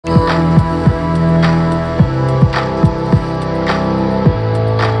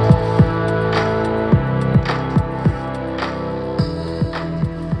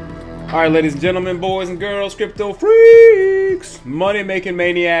All right, ladies and gentlemen, boys and girls, crypto freaks, money making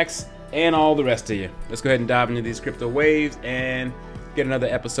maniacs, and all the rest of you. Let's go ahead and dive into these crypto waves and get another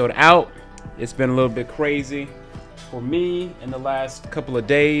episode out. It's been a little bit crazy for me in the last couple of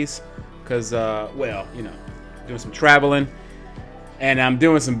days because, well, you know, doing some traveling and I'm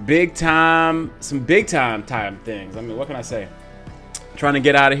doing some big time things. I mean, what can I say? Trying to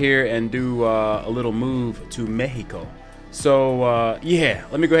get out of here and do a little move to Mexico. So yeah,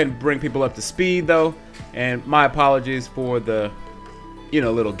 let me go ahead and bring people up to speed though, and my apologies for the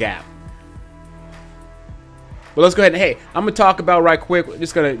little gap. But let's go ahead and hey, I'm gonna talk about right quick.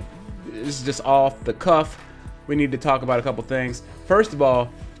 This is just off the cuff. We need to talk about a couple things. First of all,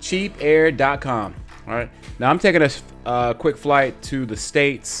 cheapair.com. All right, now I'm taking a quick flight to the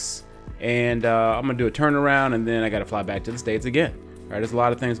States, and I'm gonna do a turnaround, and then I gotta fly back to the States again. All right, there's a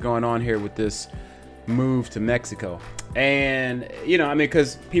lot of things going on here with this move to Mexico. And I mean,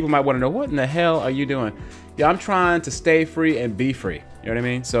 because people might want to know, what in the hell are you doing? Yeah, I'm trying to stay free and be free. You know what I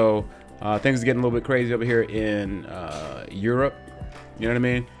mean? So things are getting a little bit crazy over here in Europe. You know what I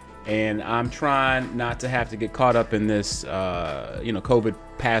mean? And I'm trying not to have to get caught up in this COVID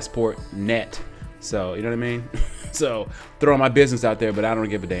passport net. So you know what I mean? So throwing my business out there, but I don't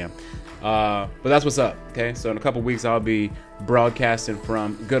give a damn. But that's what's up. Okay, so in a couple weeks I'll be broadcasting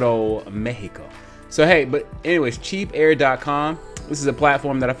from good old Mexico. So hey, but anyways, cheapair.com. This is a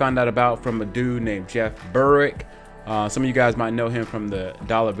platform that I found out about from a dude named Jeff Burrick. Some of you guys might know him from the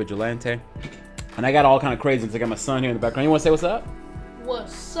Dollar Vigilante. And I got all kind of crazy. I got my son here in the background. You want to say what's up?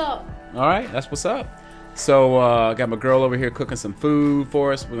 What's up? All right, that's what's up. So I got my girl over here cooking some food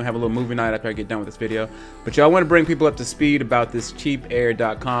for us. We're gonna have a little movie night after I get done with this video. But y'all want to bring people up to speed about this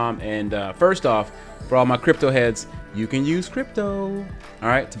cheapair.com. And first off, for all my crypto heads, you can use crypto, all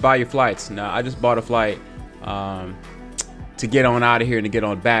right, to buy your flights. Now, I just bought a flight to get on out of here and to get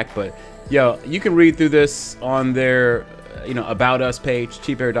on back. But yo, you can read through this on their about us page,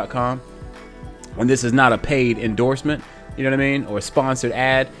 cheapair.com. And this is not a paid endorsement, you know what I mean, or a sponsored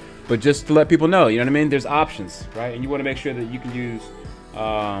ad, but just to let people know, you know what I mean, there's options, right? And you want to make sure that you can use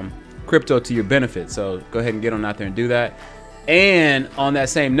crypto to your benefit. So go ahead and get on out there and do that. And on that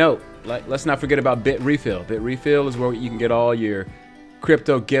same note, let's not forget about BitRefill. BitRefill is where you can get all your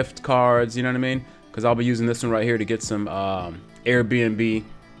crypto gift cards, you know what I mean? Because I'll be using this one right here to get some Airbnb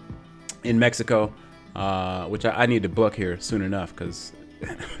in Mexico, which I need to book here soon enough because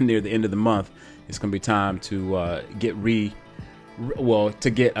near the end of the month, it's going to be time to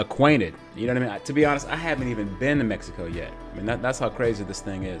get acquainted. You know what I mean? To be honest, I haven't even been to Mexico yet. I mean, that's how crazy this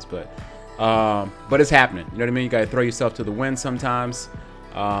thing is, but it's happening. You know what I mean? You got to throw yourself to the wind sometimes.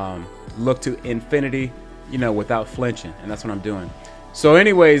 Look to infinity, without flinching, and that's what I'm doing. So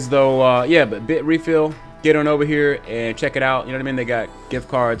anyways though, yeah, but BitRefill, get on over here and check it out. You know what I mean? They got gift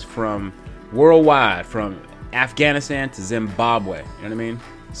cards from worldwide, from Afghanistan to Zimbabwe. You know what I mean?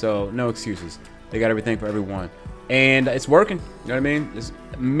 So no excuses. They got everything for everyone, and it's working. You know what I mean? There's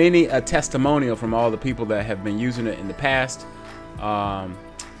many a testimonial from all the people that have been using it in the past,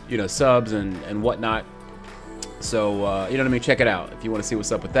 subs and whatnot. So you know what I mean? Check it out if you want to see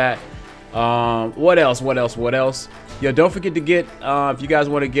what's up with that. What else? Yo, don't forget to get if you guys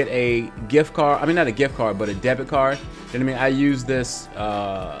want to get a gift card. I mean, not a gift card, but a debit card. You know what I mean? I use this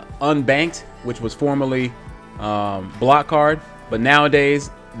UnBanked, which was formerly Block Card, but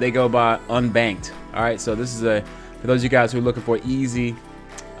nowadays they go by UnBanked. All right, so this is for those of you guys who are looking for easy,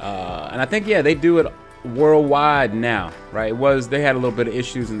 and I think they do it worldwide now, right? They had a little bit of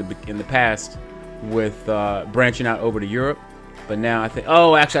issues in the past with branching out over to Europe, but now I think,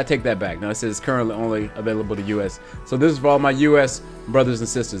 oh, actually I take that back. Now it says currently only available to US. So this is for all my US brothers and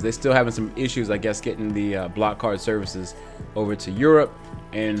sisters. They still having some issues, I guess, getting the block card services over to Europe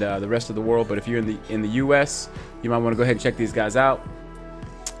and the rest of the world. But if you're in the US, you might want to go ahead and check these guys out.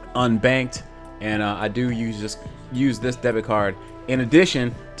 UnBanked, and I do use this debit card in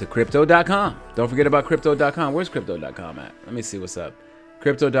addition to crypto.com. Don't forget about crypto.com. Where's crypto.com at? Let me see what's up.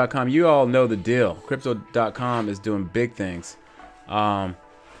 Crypto.com, you all know the deal. Crypto.com is doing big things. Hang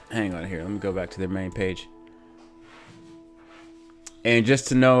on here. Let me go back to their main page. And just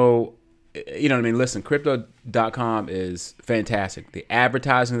to know, you know what I mean? Listen, crypto.com is fantastic. The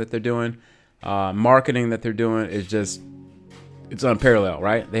advertising that they're doing, marketing that they're doing is it's unparalleled,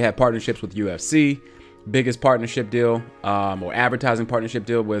 right? They have partnerships with UFC, biggest partnership deal, or advertising partnership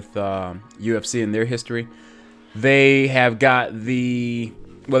deal with UFC in their history. They have got they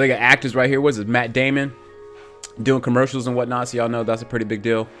got actors right here. What is it? Matt Damon doing commercials and whatnot. So y'all know that's a pretty big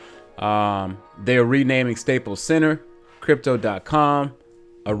deal. They're renaming Staples Center, crypto.com.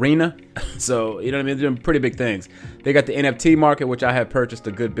 arena. So, you know what I mean? They're doing pretty big things. They got the NFT market, which I have purchased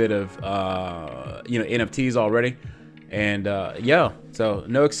a good bit of, you know, NFTs already. And yeah, so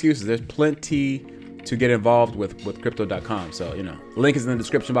no excuses. There's plenty to get involved with crypto.com. So, you know, link is in the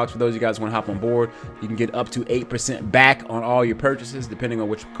description box for those of you guys who want to hop on board. You can get up to 8% back on all your purchases, depending on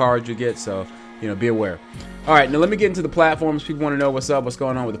which cards you get. So, you know, be aware. All right, now let me get into the platforms. People want to know what's up, what's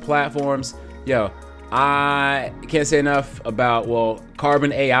going on with the platforms. Yo, I can't say enough about, well,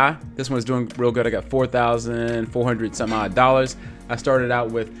 Carbon AI. This one's doing real good. I got $4,400 some odd dollars. I started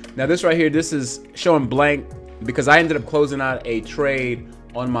out with, now this right here, this is showing blank because I ended up closing out a trade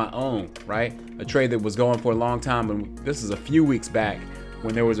on my own, right? A trade that was going for a long time, and this is a few weeks back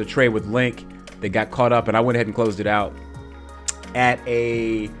when there was a trade with Link that got caught up, and I went ahead and closed it out at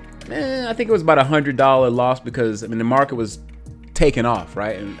a, I think it was about $100 loss because, I mean, the market was taking off,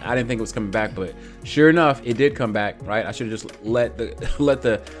 right? And I didn't think it was coming back, but sure enough, it did come back, right? I should have just let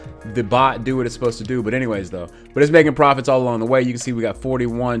the bot do what it's supposed to do. But anyways, though, but it's making profits all along the way. You can see we got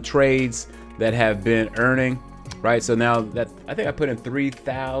 41 trades that have been earning, right? So now that I think I put in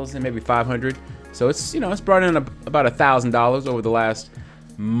 3,000, maybe 500. So it's, you know, it's brought in about $1,000 over the last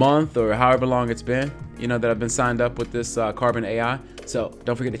month or however long it's been, you know, that I've been signed up with this Carbon AI. So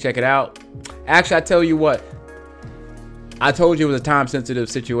don't forget to check it out. Actually, I tell you what, I told you it was a time-sensitive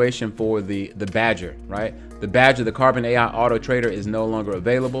situation for the Badger, right? The Badger, the Carbon AI Auto Trader, is no longer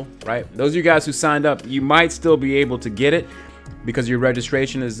available, right? Those of you guys who signed up, you might still be able to get it because your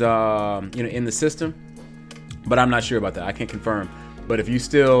registration is, you know, in the system. But I'm not sure about that. I can't confirm. But if you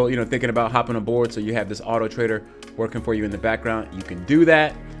still, you know, thinking about hopping aboard, so you have this Auto Trader working for you in the background, you can do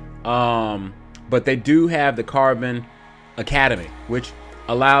that. But they do have the Carbon Academy, which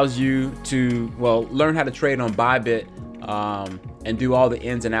allows you to, well, learn how to trade on Bybit. And do all the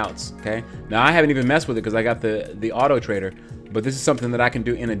ins and outs. Okay, now I haven't even messed with it because I got the Auto Trader, but this is something that I can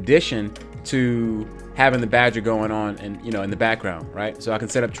do in addition to having the Badger going on and, you know, in the background, right? So I can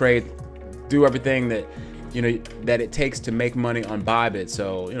set up trade, do everything that, you know, that it takes to make money on Bybit.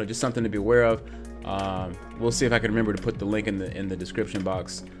 So, you know, just something to be aware of. We'll see if I can remember to put the link in the description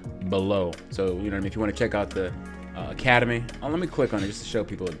box below. So, you know what I mean, if you want to check out the Academy, let me click on it just to show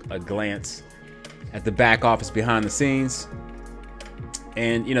people a glance at the back office behind the scenes.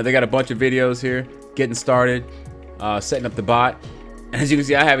 And, you know, they got a bunch of videos here getting started, setting up the bot. As you can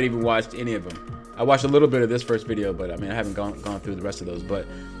see, I haven't even watched any of them. I watched a little bit of this first video, but I mean, I haven't gone through the rest of those. But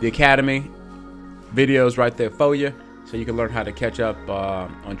the Academy videos right there for you, so you can learn how to catch up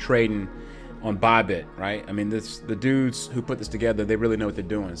on trading on Bybit, right? I mean, the dudes who put this together, they really know what they're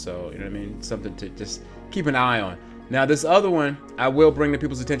doing. So, you know what I mean? Something to just keep an eye on. Now, this other one, I will bring to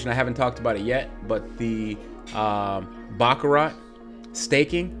people's attention. I haven't talked about it yet, but the Baccarat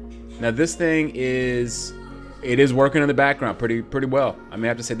staking. Now, this thing is working in the background pretty well. I mean, I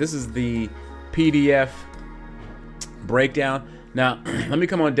have to say, this is the PDF breakdown. Now, let me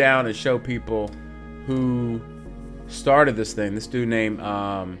come on down and show people who started this thing. This dude named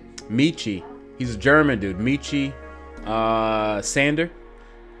Michi. He's a German dude, Michi Sander.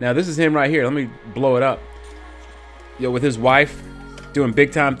 Now, this is him right here. Let me blow it up. Yo, with his wife, doing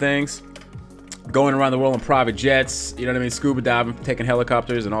big time things, going around the world in private jets, you know what I mean, scuba diving, taking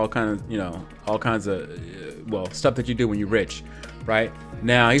helicopters, and all kinds of, well, stuff that you do when you're rich, right?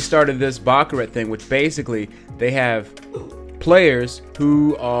 Now, he started this Baccarat thing, which basically they have players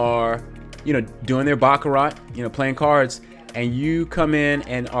who are, you know, doing their Baccarat, you know, playing cards, and you come in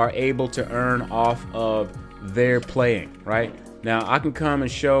and are able to earn off of their playing, right? Now, I can come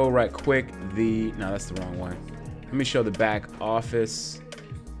and show right quick no, that's the wrong one. Let me show the back office.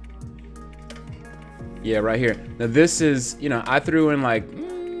 Yeah, right here. Now this is, you know, I threw in like,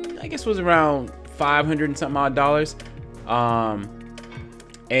 I guess it was around 500 and something odd dollars. And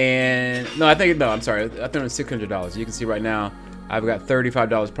no, I'm sorry. I threw in $600. You can see right now, I've got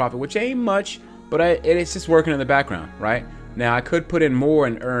 $35 profit, which ain't much, but it's just working in the background, right? Now I could put in more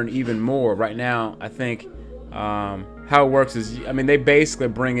and earn even more. Right now, I think how it works is, I mean, they basically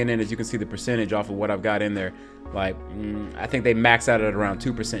bring it in, as you can see, the percentage off of what I've got in there. Like, I think they max out at around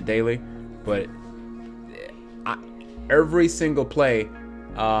 2% daily, but every single play,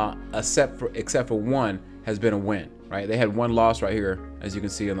 except for one, has been a win, right? They had one loss right here, as you can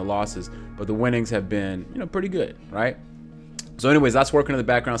see on the losses, but the winnings have been, you know, pretty good, right? So anyways, that's working in the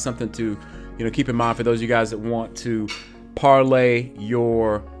background, something to, you know, keep in mind for those of you guys that want to parlay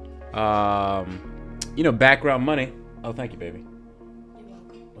your, you know, background money. Oh, thank you, baby. You're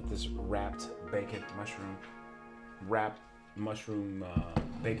welcome. With this wrapped bacon mushroom.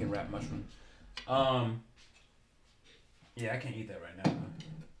 Bacon wrapped mushroom. Yeah, I can't eat that right now.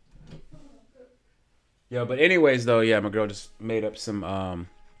 Yeah, but anyways though, yeah, my girl just made up some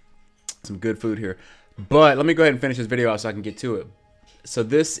some good food here. But let me go ahead and finish this video out so I can get to it. So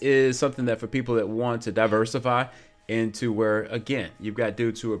this is something that for people that want to diversify into where, again, you've got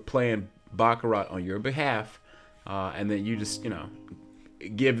dudes who are playing Baccarat on your behalf, and then you just, you know,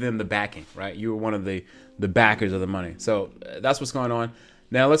 give them the backing, right? You were one of the backers of the money. So that's what's going on.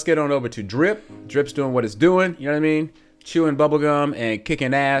 Now let's get on over to Drip. Drip's doing what it's doing, you know what I mean? Chewing bubblegum and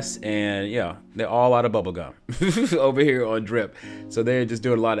kicking ass, and yeah, they're all out of bubblegum over here on Drip. So they're just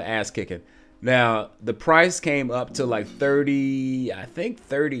doing a lot of ass kicking. Now the price came up to like 30, I think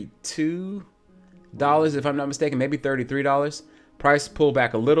 $32 if I'm not mistaken, maybe $33. Price pulled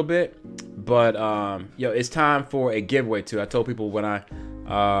back a little bit, but yo, it's time for a giveaway too. I told people when I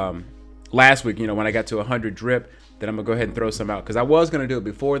last week, you know, when I got to 100 Drip, that I'm gonna go ahead and throw some out, because I was gonna do it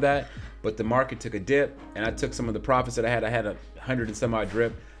before that, but the market took a dip, and I took some of the profits that I had. I had 100 and some odd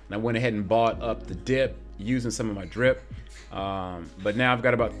Drip, and I went ahead and bought up the dip using some of my Drip. But now I've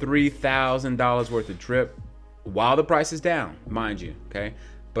got about $3,000 worth of Drip while the price is down, mind you. Okay,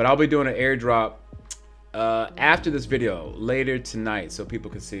 but I'll be doing an airdrop after this video later tonight, so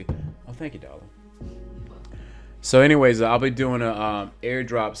people can see. Oh, thank you, darling. So anyways, I'll be doing a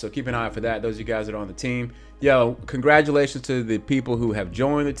airdrop, so keep an eye out for that. Those of you guys that are on the team, yo, congratulations to the people who have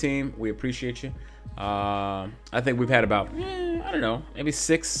joined the team. We appreciate you. I think we've had about I don't know, maybe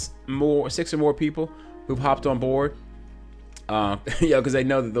six or more people who've hopped on board. Because they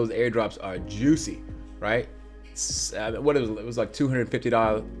know that those airdrops are juicy, right? What it was like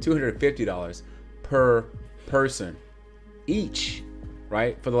 $250 per person each,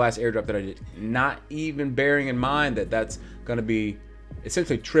 right? For the last airdrop that I did, not even bearing in mind that that's going to be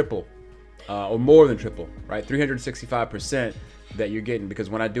essentially triple or more than triple, right? 365% that you're getting, because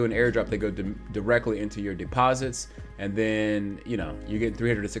when I do an airdrop, they go directly into your deposits, and then, you know, you're getting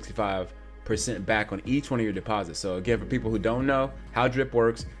 365% back on each one of your deposits. So again, for people who don't know how Drip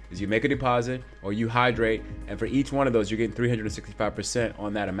works, is you make a deposit or you hydrate, and for each one of those, you're getting 365%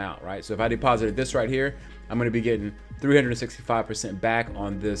 on that amount, right? So if I deposited this right here, I'm going to be getting 365% back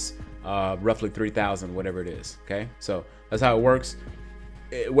on this roughly 3,000, whatever it is. Okay, so that's how it works,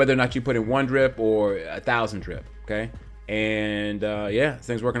 whether or not you put in 1 Drip or 1,000 Drip. Okay, and yeah, this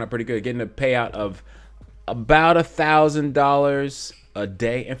thing's working out pretty good, getting a payout of about $1,000 a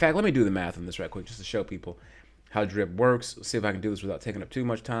day. In fact, let me do the math on this right quick just to show people how Drip works. See if I can do this without taking up too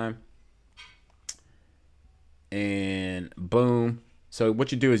much time. And boom. So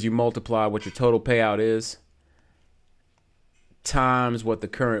what you do is you multiply what your total payout is times what the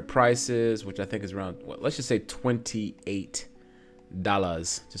current price is, which I think is around, what, let's just say $28,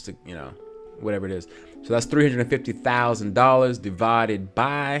 just to, you know, whatever it is. So that's $350,000 divided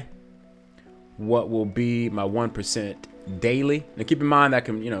by what will be my 1% daily. Now keep in mind that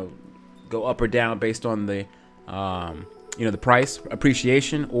can, you know, go up or down based on the you know, the price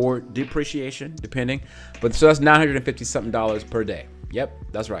appreciation or depreciation, depending. But so that's $950 something per day. Yep,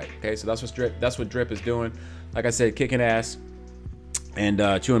 that's right. Okay, so that's what Drip is doing. Like I said, kicking ass and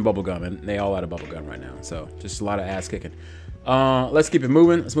chewing bubblegum, and they all out of bubblegum right now. So just a lot of ass kicking. Let's keep it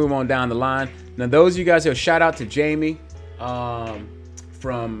moving. Let's move on down the line. Now those of you guys here, shout out to Jamie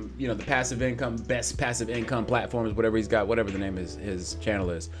from, you know, the passive income, best passive income platforms, whatever he's got, whatever the name is, his channel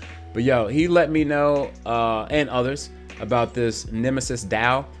is. But yo, he let me know and others about this NEMESIS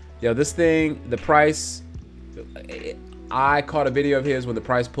DAO. Yo, this thing, the price, I caught a video of his when the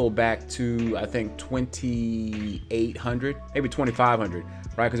price pulled back to, I think, 2,800, maybe 2,500,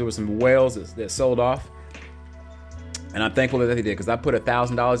 right? Because there were some whales that sold off. And I'm thankful that he did, because I put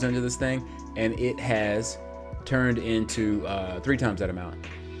 $1,000 into this thing, and it has turned into 3 times that amount.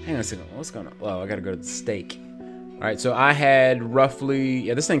 Hang on a second, what's going on? Oh, I gotta go to the stake. All right, so I had roughly,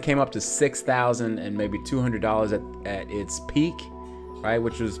 yeah, this thing came up to $6,000 and maybe $200 at its peak, right?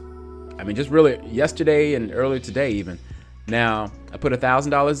 Which was, I mean, just really yesterday and earlier today even. Now, I put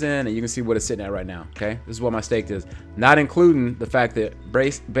 $1,000 in, and you can see what it's sitting at right now, okay? This is what my stake is, not including the fact that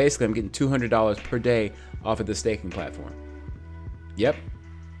basically I'm getting $200 per day off of the staking platform. Yep,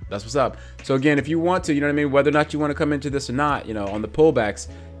 that's what's up. So again, if you want to, you know what I mean, whether or not you want to come into this or not, you know, on the pullbacks,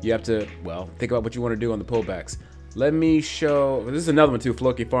 you have to, well, think about what you want to do on the pullbacks. Let me show, this is another one too,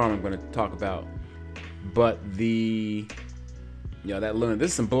 FLOKI Farm I'm going to talk about. But the, you know, that Luna,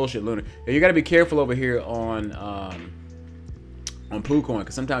 this is some bullshit Luna. You got to be careful over here on PooCoin,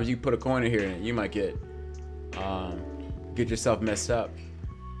 because sometimes you put a coin in here and you might get yourself messed up.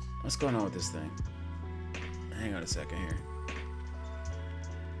 What's going on with this thing? Hang on a second here.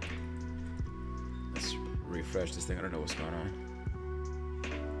 Let's refresh this thing. I don't know what's going on.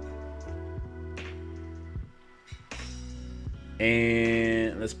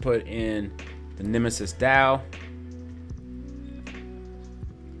 And let's put in the NEMESIS DAO.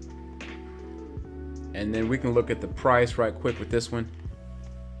 and then we can look at the price right quick with this one.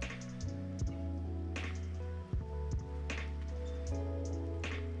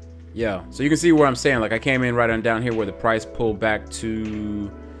 Yeah, so you can see where I'm saying, like I came in right on down here where the price pulled back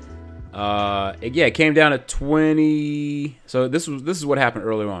to yeah, it came down to 20. So this is what happened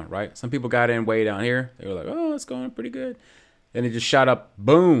earlier on, right? Some people got in way down here. They were like, oh, it's going pretty good. Then it just shot up,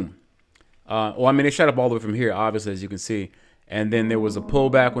 boom. Well, I mean, it shot up all the way from here, obviously, as you can see. And then there was a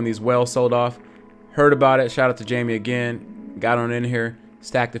pullback when these wells sold off. Heard about it. Shout out to Jamie again. Got on in here,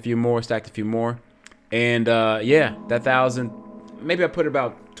 stacked a few more, and yeah, that 1,000. Maybe I put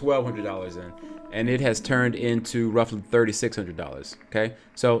about $1,200 in, and it has turned into roughly $3,600. Okay,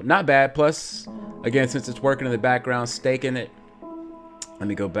 so not bad. Plus, again, since it's working in the background, staking it. Let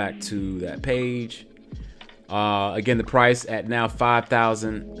me go back to that page. Again, the price at now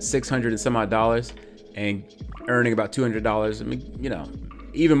 $5,600 and some odd dollars, and earning about $200. I mean, you know,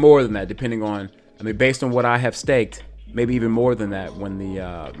 even more than that, depending on. I mean, based on what I have staked, maybe even more than that when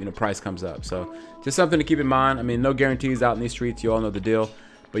the you know, price comes up. So just something to keep in mind. I mean, no guarantees out in these streets. You all know the deal.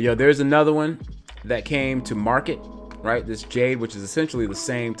 But yo, there's another one that came to market, right? This Jade, which is essentially the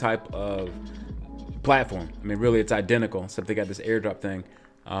same type of platform. I mean, really, it's identical, except they got this airdrop thing.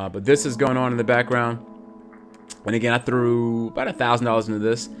 But this is going on in the background. And again, I threw about $1,000 into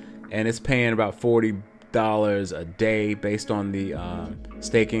this, and it's paying about $40 a day based on the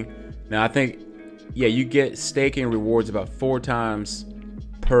staking. Now, I think, yeah, you get staking rewards about 4 times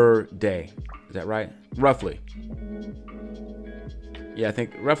per day. Is that right? Roughly. Yeah, I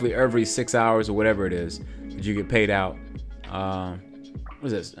think roughly every 6 hours or whatever it is that you get paid out.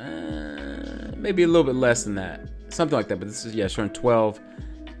 What is this? Maybe a little bit less than that. Something like that. But this is, yeah, showing 12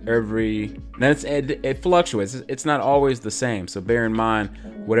 every. Then it fluctuates. It's not always the same. So bear in mind,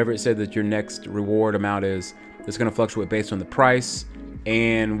 whatever it said that your next reward amount is, it's going to fluctuate based on the price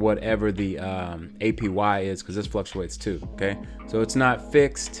and whatever the APY is, because this fluctuates too. Okay, so it's not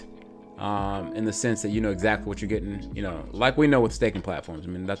fixed in the sense that you know exactly what you're getting, you know, like we know with staking platforms. I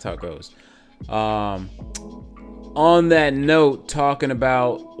mean, that's how it goes. On that note, talking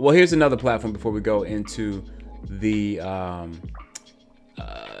about, well, here's another platform before we go into the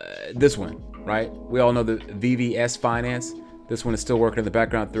this one, right? We all know the VVS Finance. This one is still working in the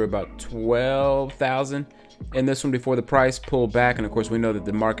background through about 12,000. And this one before the price pulled back, and of course we know that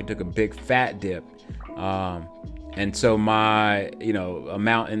the market took a big fat dip, and so my, you know,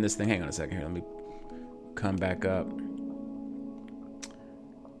 amount in this thing, hang on a second here, let me come back up.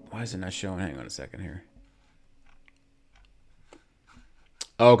 Why is it not showing? Hang on a second here.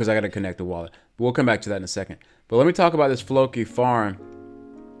 Oh, because I got to connect the wallet. We'll come back to that in a second. But let me talk about this FLOKI farm.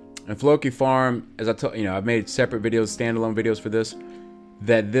 And FLOKI farm, as I told you know, I've made separate videos, standalone videos for this.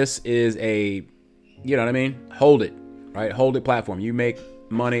 That this is a, you know what I mean? Hold it, right? Hold it platform. You make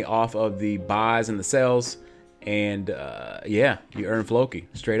money off of the buys and the sells, and yeah, you earn FLOKI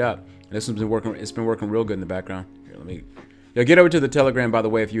straight up. And this one's been working. It's been working real good in the background. Here, let me. Yo, get over to the Telegram, by the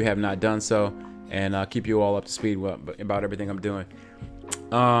way, if you have not done so, and I'll keep you all up to speed about everything I'm doing.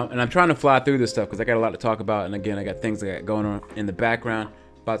 And I'm trying to fly through this stuff because I got a lot to talk about, and again, I got things I got going on in the background.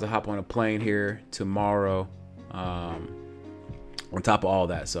 About to hop on a plane here tomorrow. On top of all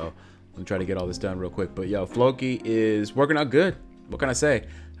that, so I'm trying to get all this done real quick. But yo, FLOKI is working out good. What can I say?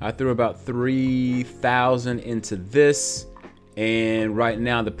 I threw about 3,000 into this, and right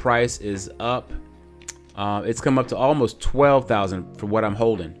now the price is up. It's come up to almost 12,000 for what I'm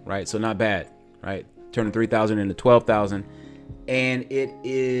holding, right? So not bad, right? Turning 3,000 into 12,000, and it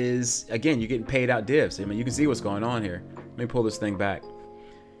is, again, you're getting paid out divs. I mean, you can see what's going on here. Let me pull this thing back.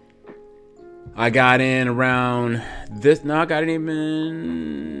 I got in around this. No, I got it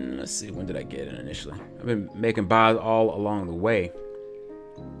even. Let's see. When did I get in initially? I've been making buys all along the way.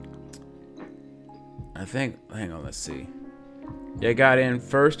 I think. Hang on. Let's see. Yeah, I got in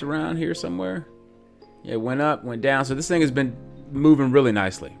first around here somewhere. Yeah, it went up, went down. So this thing has been moving really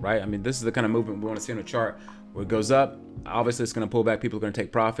nicely, right? I mean, this is the kind of movement we want to see on a chart where it goes up. Obviously, it's going to pull back. People are going to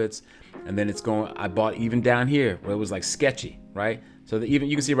take profits, and then it's going. I bought even down here where it was like sketchy, right? So that even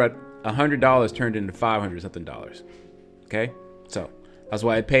you can see about $100 turned into $500 something dollars. Okay, so that's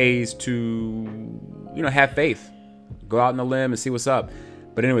why it pays to, you know, have faith, go out on the limb and see what's up.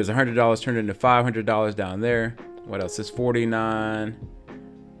 But anyways, $100 turned into $500 down there. What else? It's $49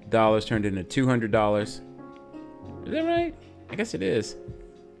 turned into $200. Is that right? I guess it is.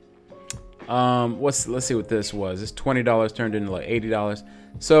 Let's see what this was. It's $20 turned into like $80.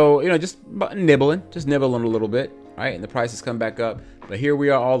 So, you know, just nibbling a little bit, right? And the price has come back up. But here we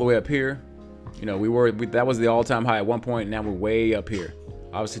are all the way up here. You know, that was the all-time high at one point, and now we're way up here.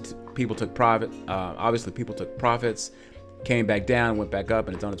 Obviously, people took profits, came back down, went back up,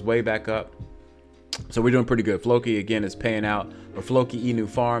 and it's on its way back up. So we're doing pretty good. FLOKI again is paying out, or FLOKI Inu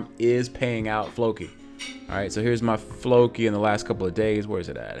Farm is paying out FLOKI. All right, so here's my FLOKI in the last couple of days. Where is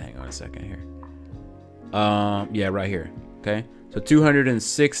it at? Hang on a second here. Yeah, right here. Okay, so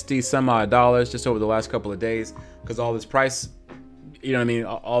 260 some odd dollars just over the last couple of days, because all this price, you know what I mean,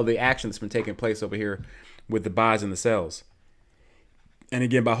 all the action that's been taking place over here with the buys and the sells. And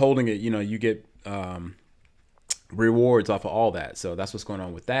again, by holding it, you know, you get rewards off of all that. So that's what's going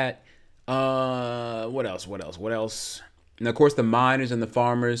on with that. What else? And of course, the miners and the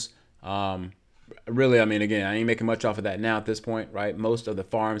farmers. Really, I mean, again, I ain't making much off of that now at this point, right? Most of the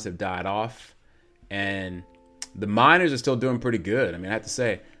farms have died off, and the miners are still doing pretty good. I mean, I have to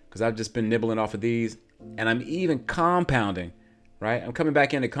say, because I've just been nibbling off of these, and I'm even compounding, right? I'm coming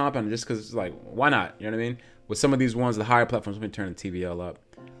back into compounding just because it's like, why not? You know what I mean? With some of these ones, the higher platforms, let me turn the TVL up,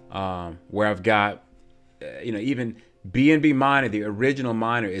 where I've got, you know, even BNB miner, the original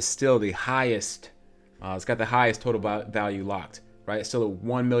miner, is still the highest. It's got the highest total value locked, right? It's still at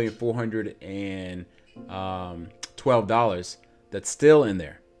 $1,412. That's still in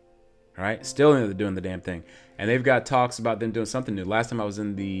there, all right? Still in there doing the damn thing. And they've got talks about them doing something new. Last time I was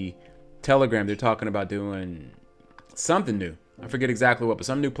in the Telegram, they're talking about doing something new. I forget exactly what, but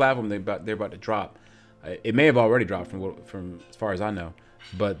some new platform they're about to drop. It may have already dropped from as far as I know,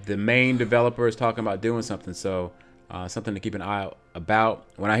 but the main developer is talking about doing something. So something to keep an eye out about.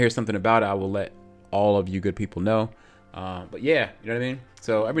 When I hear something about it, I will let all of you good people know. But yeah, you know what I mean?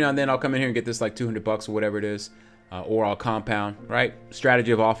 So every now and then I'll come in here and get this like 200 bucks or whatever it is, or I'll compound, right?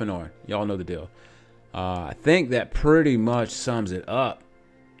 Strategy of off and on. Y'all know the deal. I think that pretty much sums it up.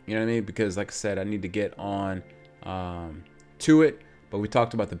 You know what I mean? Because like I said, I need to get on to it. But we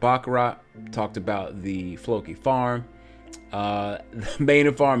talked about the Baccarat, talked about the FLOKI farm. The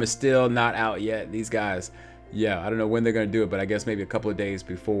main farm is still not out yet. These guys, yeah, I don't know when they're going to do it, but I guess maybe a couple of days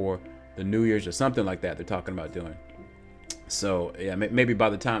before the New Year's or something like that they're talking about doing. So yeah, maybe by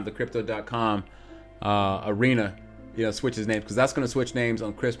the time the crypto.com arena, you know, switches names, because that's going to switch names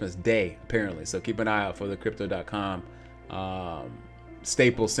on Christmas Day apparently. So keep an eye out for the crypto.com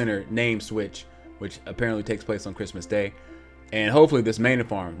Staples Center name switch, which apparently takes place on Christmas Day. And hopefully this main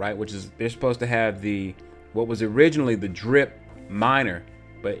farm, right, which is, they're supposed to have the, what was originally the drip miner,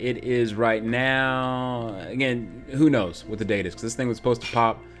 but it is right now, again, who knows what the date is, because this thing was supposed to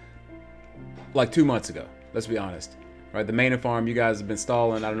pop like 2 months ago, let's be honest, right? The main farm, you guys have been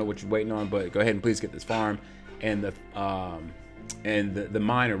stalling. I don't know what you're waiting on, but go ahead and please get this farm and the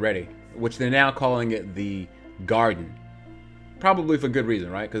miner ready, which they're now calling it the garden, probably for good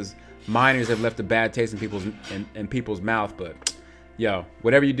reason, right? Because miners have left a bad taste in people's mouth. But yo,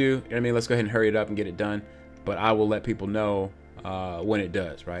 whatever you do, you know what I mean, let's go ahead and hurry it up and get it done. But I will let people know when it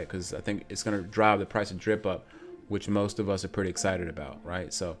does, right? Because I think it's going to drive the price of drip up, which most of us are pretty excited about,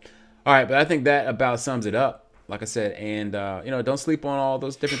 right? So all right, but I think that about sums it up, like I said. And you know, don't sleep on all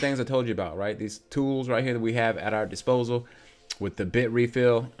those different things I told you about, right? These tools right here that we have at our disposal with the Bit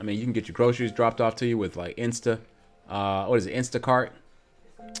refill. I mean, you can get your groceries dropped off to you with like what is it, Instacart.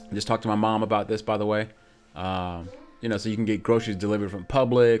 Just talked to my mom about this, by the way. You know, so you can get groceries delivered from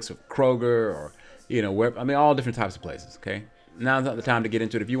Publix or Kroger, or, you know, where, I mean, all different types of places. Okay, now's not the time to get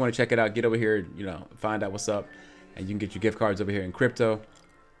into it. If you want to check it out, get over here, you know, find out what's up, and you can get your gift cards over here in crypto.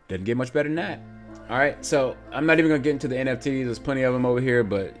 Doesn't get much better than that. All right, so I'm not even gonna get into the NFTs. There's plenty of them over here,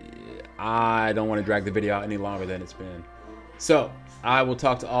 but I don't want to drag the video out any longer than it's been. So I will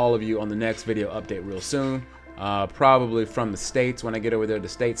talk to all of you on the next video update real soon. Probably from the States. When I get over there to the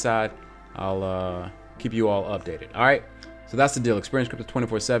stateside, I'll keep you all updated. All right, so that's the deal. Experience crypto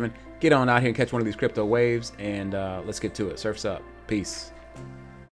 24/7. Get on out here and catch one of these crypto waves, and let's get to it. Surf's up. Peace.